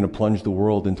then he's going to plunge the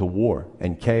world into war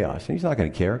and chaos. And he's not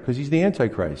going to care because he's the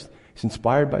Antichrist. He's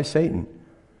inspired by Satan.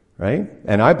 Right?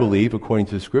 And I believe, according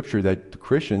to the Scripture, that the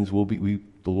Christians the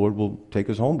Lord will take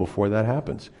us home before that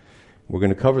happens. We're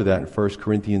going to cover that in 1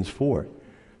 Corinthians 4.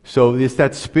 So it's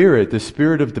that spirit, the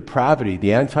spirit of depravity,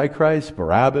 the Antichrist,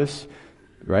 Barabbas,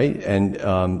 right? And,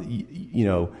 you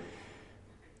know,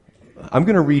 I'm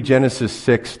going to read Genesis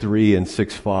 6:3 and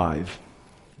 6:5.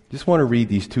 Just want to read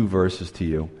these two verses to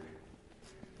you.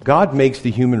 God makes the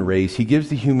human race. He gives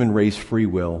the human race free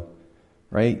will,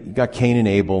 right? You got Cain and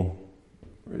Abel.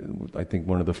 I think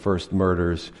one of the first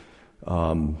murders,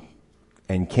 and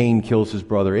Cain kills his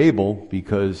brother Abel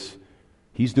because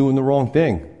he's doing the wrong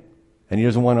thing, and he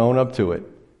doesn't want to own up to it.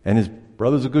 And his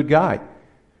brother's a good guy,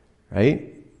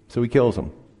 right? So he kills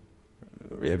him.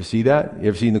 You ever see that? You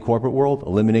ever see in the corporate world?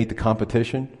 Eliminate the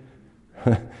competition?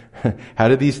 How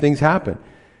did these things happen?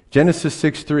 Genesis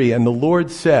 6:3, and the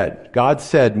Lord said, God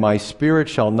said, my spirit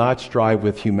shall not strive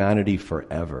with humanity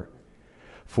forever,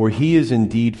 for he is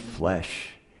indeed flesh.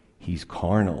 He's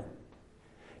carnal.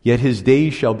 Yet his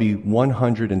days shall be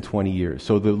 120 years.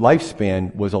 So the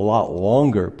lifespan was a lot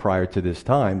longer prior to this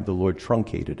time. The Lord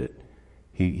truncated it.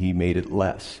 He made it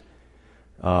less.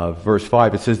 Verse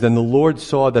 5, it says, then the Lord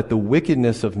saw that the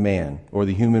wickedness of man, or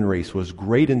the human race, was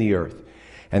great in the earth,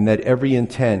 and that every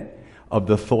intent of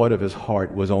the thought of his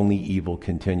heart was only evil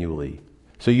continually.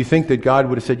 So you think that God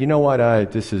would have said, you know what,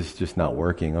 this is just not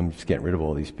working. I'm just getting rid of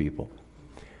all these people.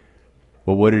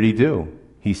 Well, what did he do?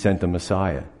 He sent the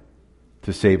Messiah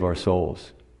to save our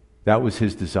souls. That was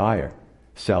his desire,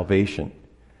 salvation.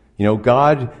 You know,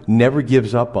 God never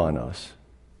gives up on us.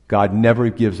 God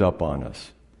never gives up on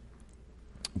us.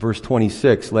 Verse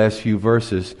 26, last few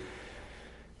verses,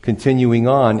 continuing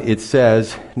on, it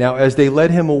says, now as they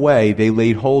led him away, they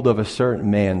laid hold of a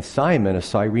certain man, Simon, a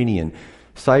Cyrenian,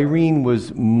 Cyrene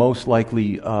was most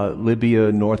likely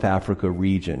Libya, North Africa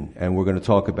region, and we're going to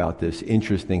talk about this.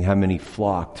 Interesting how many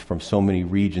flocked from so many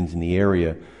regions in the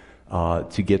area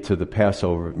to get to the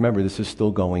Passover. Remember, this is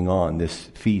still going on. This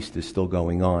feast is still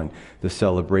going on, the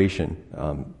celebration.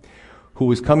 Who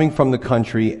was coming from the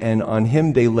country, and on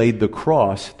him they laid the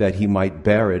cross that he might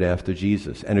bear it after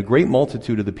Jesus. And a great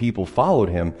multitude of the people followed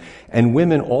him, and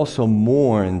women also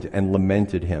mourned and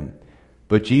lamented him.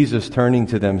 But Jesus, turning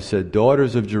to them, said,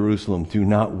 "Daughters of Jerusalem, do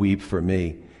not weep for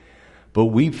me, but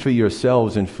weep for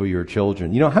yourselves and for your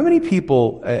children." You know, how many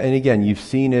people, and again, you've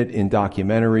seen it in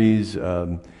documentaries,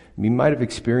 you might have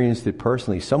experienced it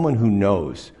personally, someone who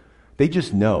knows. They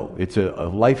just know. It's a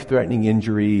life-threatening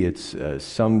injury, it's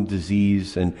some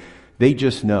disease, and they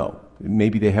just know.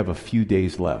 Maybe they have a few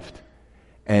days left.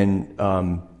 And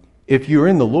if you're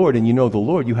in the Lord and you know the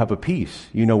Lord, you have a peace.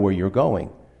 You know where you're going.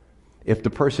 If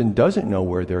the person doesn't know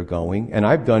where they're going, and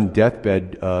I've done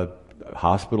deathbed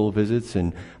hospital visits,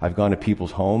 and I've gone to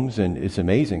people's homes, and it's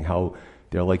amazing how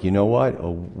they're like, you know what?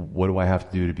 What do I have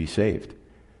to do to be saved?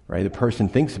 Right? The person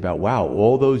thinks about, wow,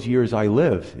 all those years I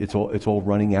lived, it's all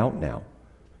running out now.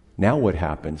 Now what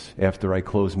happens after I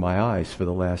close my eyes for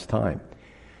the last time?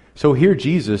 So here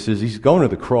Jesus is, he's going to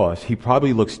the cross. He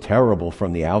probably looks terrible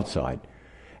from the outside.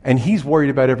 And he's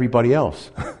worried about everybody else.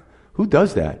 Who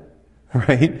does that?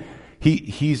 Right?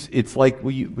 It's like,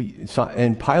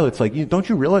 and Pilate's like, don't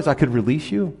you realize I could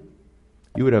release you?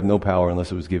 You would have no power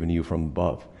unless it was given to you from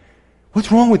above.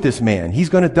 What's wrong with this man? He's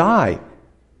going to die.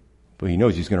 But he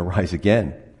knows he's going to rise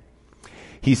again.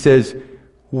 He says,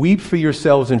 "Weep for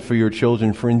yourselves and for your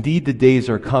children, for indeed the days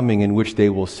are coming in which they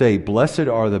will say, 'Blessed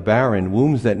are the barren,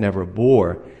 wombs that never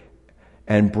bore,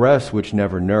 and breasts which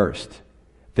never nursed.'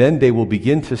 Then they will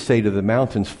begin to say to the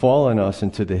mountains, 'Fall on us,'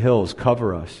 and to the hills,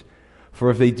 'Cover us.' For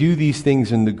if they do these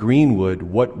things in the greenwood,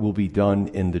 what will be done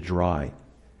in the dry?"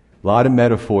 A lot of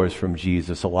metaphors from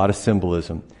Jesus, a lot of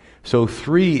symbolism. So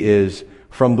 3 is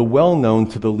from the well-known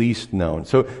to the least known.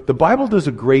 So the Bible does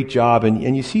a great job,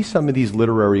 and you see some of these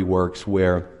literary works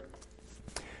where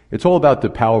it's all about the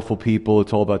powerful people,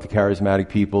 it's all about the charismatic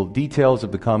people. Details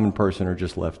of the common person are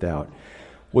just left out.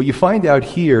 What you find out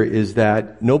here is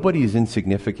that nobody is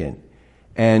insignificant.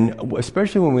 And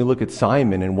especially when we look at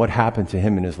Simon and what happened to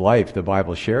him in his life, the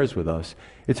Bible shares with us,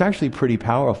 it's actually pretty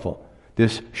powerful.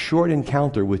 This short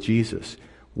encounter with Jesus.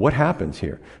 What happens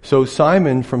here? So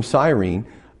Simon from Cyrene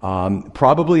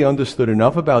probably understood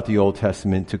enough about the Old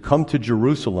Testament to come to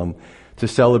Jerusalem to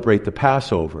celebrate the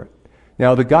Passover.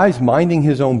 Now, the guy's minding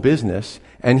his own business,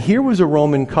 and here was a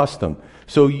Roman custom.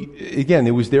 So, again,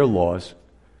 it was their laws.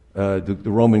 The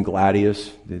Roman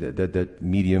gladius, that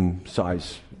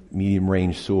medium-size,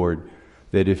 medium-range sword,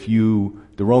 that if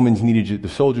the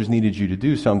soldiers needed you to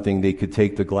do something, they could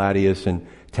take the gladius and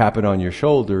tap it on your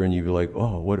shoulder, and you'd be like,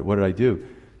 "Oh, what did I do?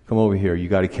 Come over here. You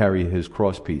got to carry his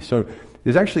cross-piece." So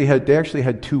they actually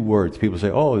had 2 words. People say,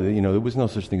 there was no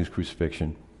such thing as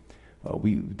crucifixion.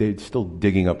 They're still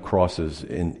digging up crosses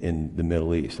in the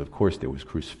Middle East. Of course there was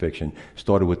crucifixion.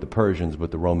 Started with the Persians,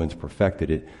 but the Romans perfected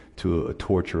it to a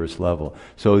torturous level.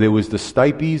 So there was the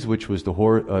stipes, which was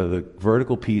the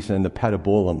vertical piece, and the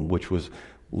patabolum, which was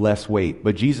less weight.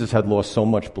 But Jesus had lost so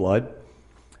much blood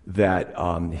that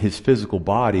his physical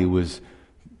body was...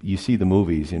 You see the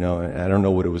movies, and I don't know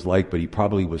what it was like, but he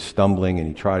probably was stumbling and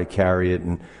he tried to carry it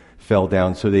and fell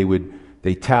down. So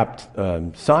they tapped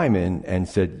Simon and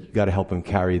said, "You got to help him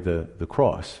carry the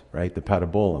cross, right? The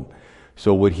patabolum."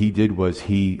 So what he did was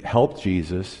he helped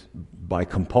Jesus by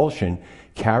compulsion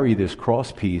carry this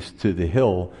cross piece to the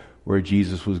hill where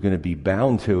Jesus was going to be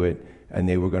bound to it, and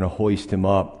they were going to hoist him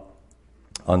up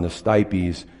on the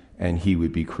stipes, and he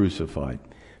would be crucified.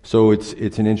 So it's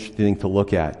an interesting thing to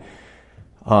look at.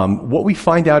 What we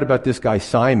find out about this guy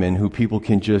Simon, who people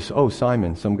can just,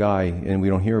 Simon, some guy, and we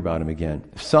don't hear about him again.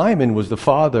 Simon was the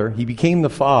father, he became the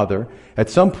father, at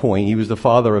some point he was the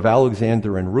father of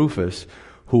Alexander and Rufus,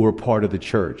 who were part of the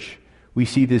church. We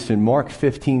see this in Mark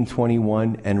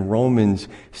 15:21 and Romans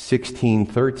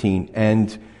 16:13,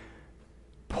 and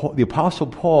the Apostle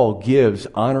Paul gives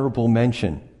honorable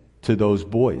mention to those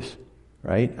boys,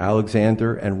 right?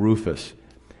 Alexander and Rufus.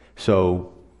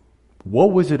 So,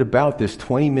 what was it about this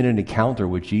 20-minute encounter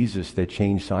with Jesus that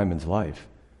changed Simon's life?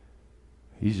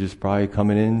 He's just probably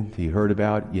coming in. He heard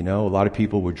about, a lot of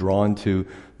people were drawn to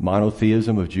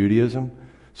monotheism of Judaism.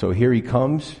 So here he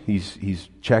comes. He's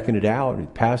checking it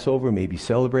out. Passover, maybe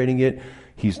celebrating it.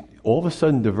 He's all of a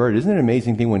sudden diverted. Isn't it an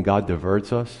amazing thing when God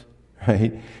diverts us?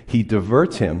 Right? He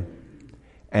diverts him,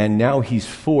 and now he's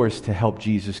forced to help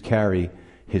Jesus carry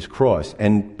his cross.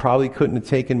 And probably couldn't have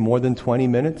taken more than 20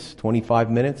 minutes, 25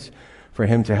 minutes. for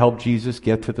him to help Jesus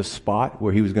get to the spot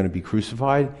where he was going to be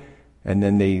crucified, and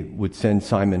then they would send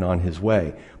Simon on his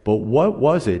way. But what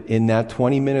was it in that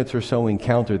 20 minutes or so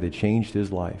encounter that changed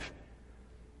his life?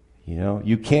 You know,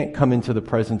 you can't come into the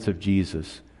presence of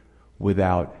Jesus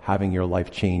without having your life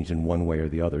changed in one way or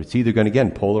the other. It's either going to,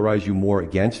 again, polarize you more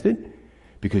against it,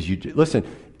 because you, listen,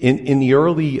 in the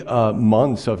early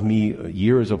months of me,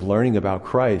 years of learning about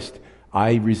Christ,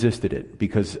 I resisted it,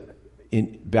 because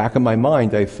in back of my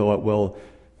mind, I thought, well,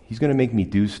 he's going to make me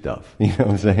do stuff. You know what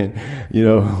I'm saying? You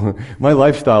know, my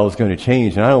lifestyle is going to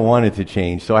change, and I don't want it to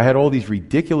change. So I had all these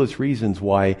ridiculous reasons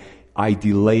why I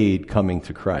delayed coming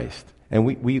to Christ. And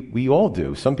we all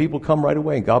do. Some people come right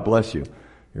away, and God bless you.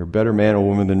 You're a better man or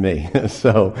woman than me.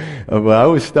 So, but I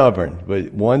was stubborn.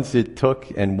 But once it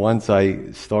took, and once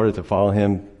I started to follow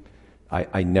him,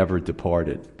 I never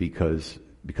departed, because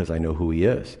I know who he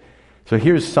is. So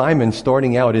here's Simon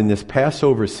starting out in this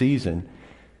Passover season,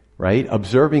 right?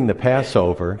 Observing the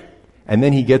Passover, and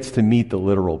then he gets to meet the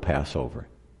literal Passover.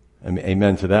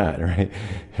 Amen to that, right?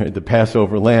 The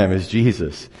Passover lamb is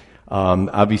Jesus.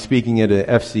 I'll be speaking at an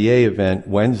FCA event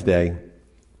Wednesday,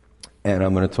 and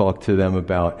I'm going to talk to them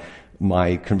about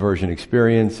my conversion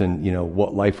experience and, you know,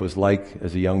 what life was like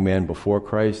as a young man before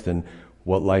Christ and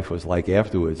what life was like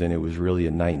afterwards. And it was really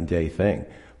a night and day thing.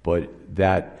 But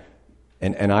that,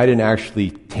 and I didn't actually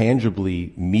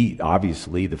tangibly meet,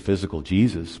 obviously, the physical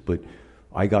Jesus, but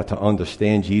I got to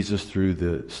understand Jesus through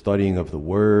the studying of the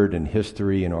Word and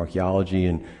history and archaeology,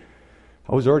 and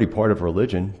I was already part of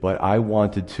religion, but I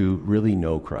wanted to really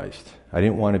know Christ. I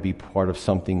didn't want to be part of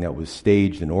something that was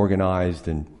staged and organized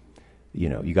and, you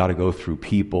know, you got to go through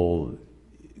people.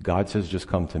 God says, just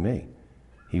come to me.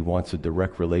 He wants a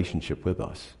direct relationship with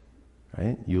us,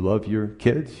 right? You love your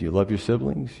kids, you love your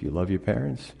siblings, you love your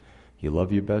parents, you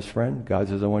love your best friend. God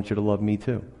says, I want you to love me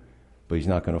too. But he's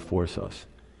not going to force us.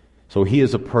 So he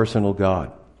is a personal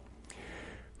God.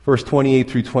 Verse 28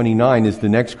 through 29 is the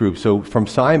next group. So from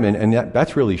Simon, and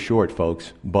that's really short,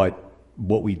 folks, but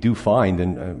what we do find,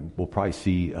 and we'll probably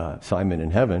see Simon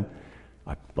in heaven,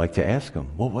 I'd like to ask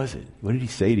him, what was it? What did he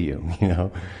say to you? You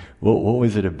know, what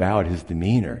was it about his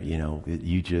demeanor? You know,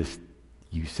 you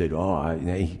said,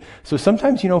 so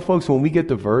sometimes, you know, folks, when we get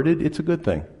diverted, it's a good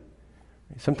thing.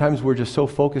 Sometimes we're just so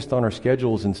focused on our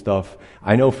schedules and stuff.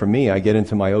 I know for me, I get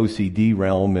into my OCD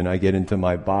realm and I get into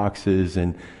my boxes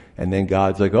and then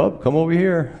God's like, oh, come over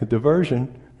here,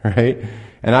 diversion, right?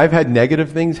 And I've had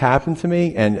negative things happen to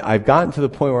me, and I've gotten to the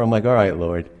point where I'm like, all right,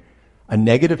 Lord, a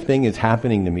negative thing is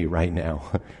happening to me right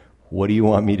now. What do you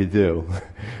want me to do?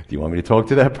 Do you want me to talk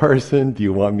to that person? Do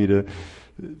you want me to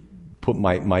put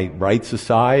my rights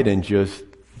aside and just,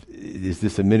 is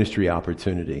this a ministry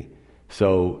opportunity?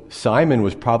 So Simon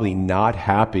was probably not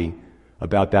happy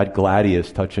about that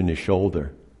gladius touching his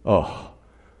shoulder. Oh,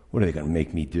 what are they going to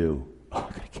make me do? Oh,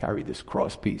 I got to carry this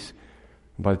cross piece.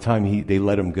 And by the time they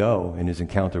let him go in his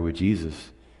encounter with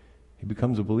Jesus, he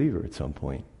becomes a believer at some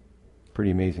point.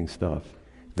 Pretty amazing stuff.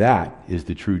 That is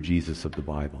the true Jesus of the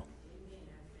Bible.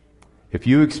 If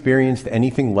you experienced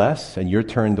anything less and you're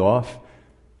turned off,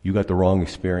 you got the wrong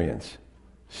experience.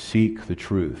 Seek the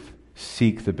truth.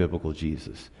 Seek the biblical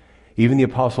Jesus. Even the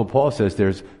Apostle Paul says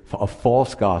there's a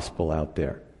false gospel out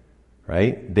there.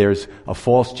 Right? There's a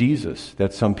false Jesus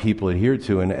that some people adhere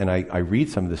to, and I read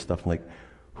some of this stuff, I'm like,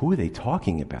 who are they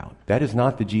talking about? That is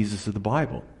not the Jesus of the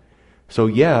Bible. So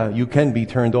yeah, you can be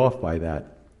turned off by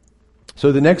that.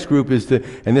 So the next group is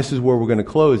and this is where we're going to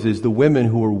close, is the women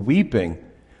who are weeping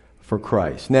for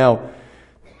Christ. Now,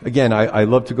 again, I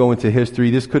love to go into history.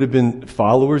 This could have been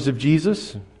followers of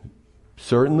Jesus,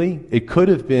 certainly. It could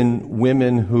have been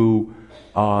women who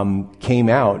came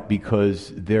out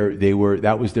because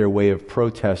that was their way of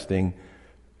protesting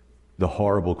the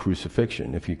horrible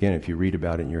crucifixion. If you read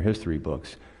about it in your history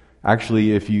books,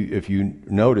 actually, if you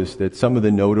notice that some of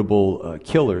the notable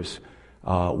killers,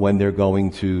 when they're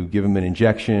going to give them an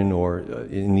injection, or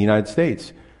in the United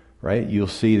States, right, you'll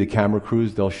see the camera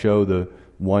crews. They'll show the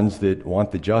ones that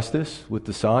want the justice with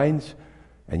the signs,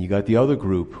 and you got the other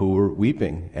group who are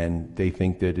weeping, and they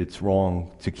think that it's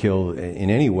wrong to kill in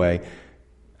any way.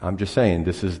 I'm just saying,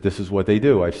 this is what they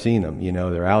do. I've seen them. You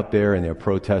know, they're out there and they're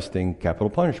protesting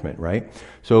capital punishment, right?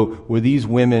 So were these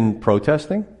women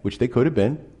protesting, which they could have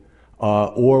been,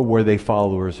 or were they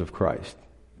followers of Christ?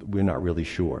 We're not really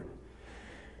sure.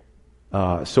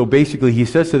 So basically he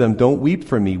says to them, don't weep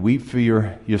for me, weep for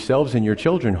yourselves and your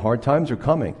children. Hard times are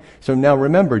coming. So now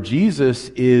remember, Jesus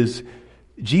is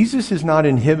not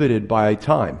inhibited by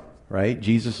time, right?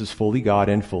 Jesus is fully God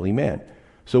and fully man.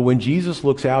 So when Jesus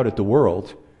looks out at the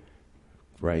world,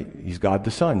 right, he's God the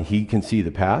Son. He can see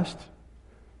the past,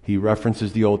 He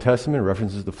references the Old Testament,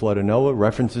 references the flood of Noah,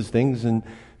 references things in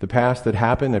the past that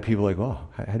happened that people are like, oh,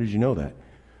 how did you know that?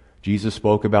 Jesus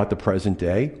spoke about the present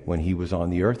day when he was on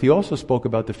the earth. He also spoke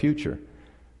about the future.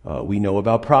 We know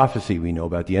about prophecy. We know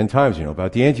about the end times. We know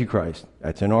about the Antichrist.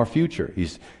 That's in our future.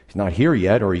 He's not here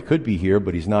yet, or he could be here,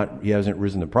 but he hasn't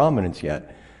risen to prominence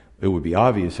yet. It would be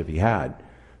obvious if he had.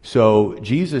 So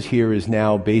Jesus here is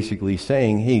now basically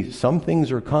saying, hey, some things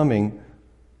are coming,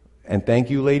 and thank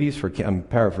you, ladies, I'm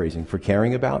paraphrasing, for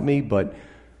caring about me, but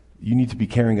you need to be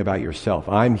caring about yourself.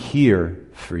 I'm here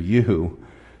for you.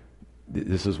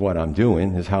 This is what I'm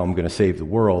doing. This is how I'm going to save the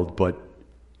world, but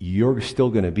you're still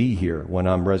going to be here when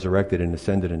I'm resurrected and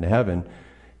ascended into heaven,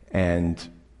 and,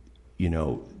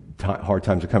 hard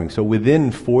times are coming. So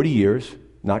within 40 years,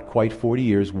 not quite 40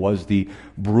 years, was the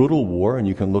brutal war, and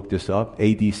you can look this up,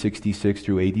 AD 66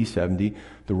 through AD 70,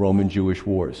 the Roman-Jewish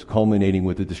wars, culminating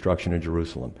with the destruction of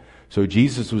Jerusalem. So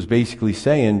Jesus was basically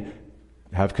saying,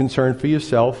 have concern for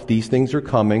yourself, these things are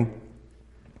coming,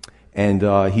 and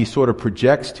he sort of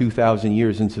projects 2,000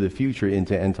 years into the future,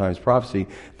 into end times prophecy,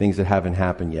 things that haven't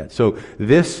happened yet. So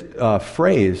this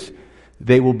phrase,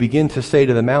 they will begin to say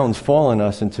to the mountains, fall on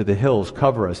us, and to the hills,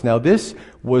 cover us. Now this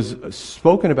was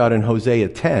spoken about in Hosea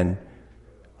 10,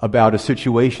 about a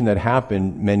situation that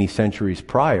happened many centuries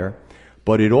prior,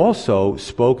 but it also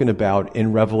spoken about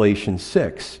in Revelation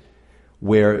 6,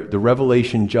 where the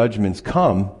Revelation judgments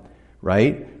come,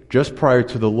 right, just prior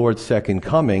to the Lord's second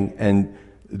coming, and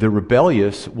the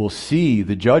rebellious will see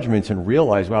the judgments and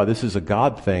realize, wow, this is a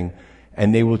God thing,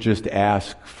 and they will just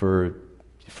ask for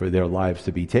their lives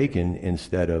to be taken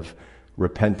instead of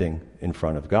repenting in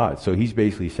front of God. So he's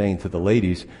basically saying to the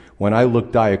ladies, when I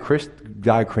look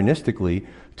diachronistically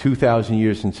 2,000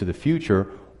 years into the future,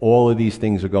 all of these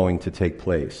things are going to take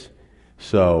place.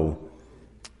 So,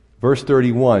 verse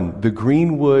 31, the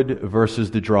green wood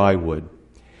versus the dry wood.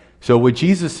 So what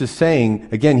Jesus is saying,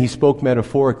 again, he spoke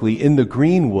metaphorically. In the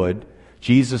green wood,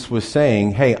 Jesus was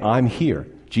saying, hey, I'm here.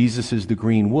 Jesus is the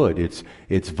green wood. It's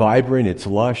vibrant, it's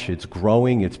lush, it's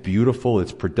growing, it's beautiful,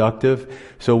 it's productive.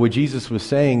 So what Jesus was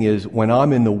saying is, when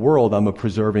I'm in the world, I'm a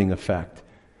preserving effect,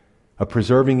 a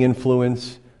preserving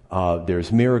influence.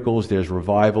 There's miracles, there's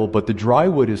revival, but the dry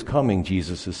wood is coming,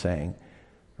 Jesus is saying,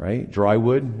 right? Dry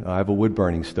wood, I have a wood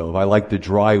burning stove. I like the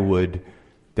dry wood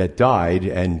that died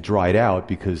and dried out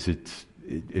because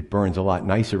it burns a lot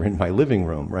nicer in my living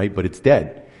room, right? But it's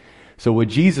dead. So what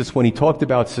Jesus, when he talked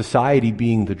about society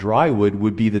being the dry wood,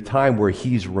 would be the time where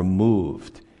he's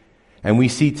removed. And we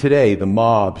see today the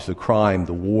mobs, the crime,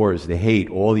 the wars, the hate,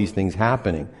 all these things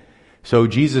happening. So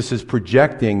Jesus is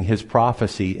projecting his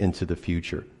prophecy into the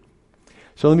future.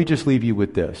 So let me just leave you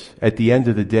with this. At the end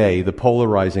of the day, the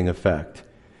polarizing effect,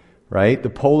 right?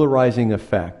 The polarizing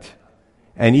effect.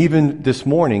 And even this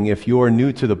morning, if you're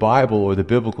new to the Bible or the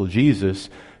biblical Jesus,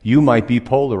 you might be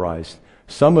polarized.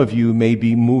 Some of you may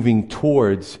be moving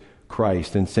towards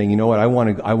Christ and saying, you know what, I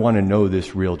want to know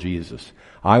this real Jesus.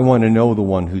 I want to know the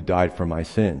one who died for my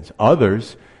sins.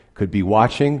 Others could be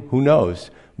watching, who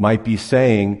knows, might be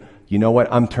saying, you know what,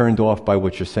 I'm turned off by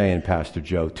what you're saying, Pastor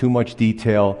Joe. Too much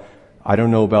detail. I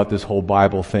don't know about this whole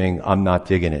Bible thing. I'm not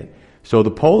digging it. So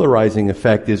the polarizing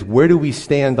effect is, where do we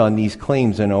stand on these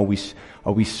claims, and are we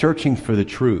searching for the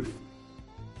truth?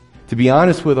 To be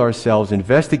honest with ourselves,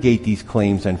 investigate these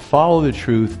claims and follow the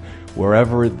truth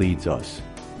wherever it leads us.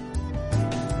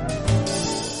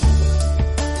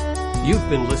 You've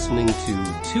been listening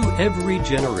to Every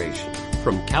Generation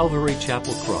from Calvary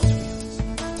Chapel Crossfields.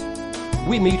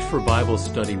 We meet for Bible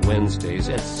study Wednesdays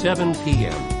at 7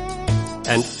 p.m.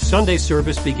 and Sunday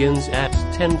service begins at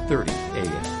 10:30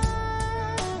 a.m.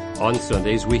 On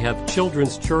Sundays, we have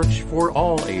children's church for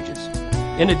all ages,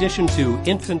 in addition to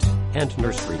infant and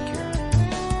nursery care.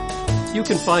 You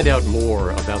can find out more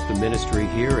about the ministry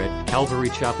here at Calvary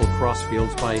Chapel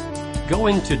Crossfields by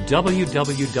going to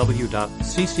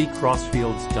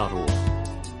www.cccrossfields.org,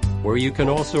 where you can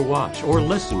also watch or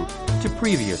listen to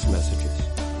previous messages.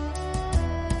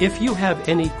 If you have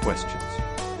any questions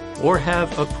or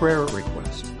have a prayer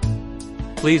request,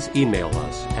 please email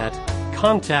us at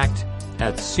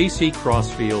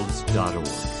contact@cccrossfields.org.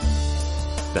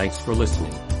 Thanks for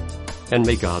listening, and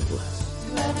may God bless.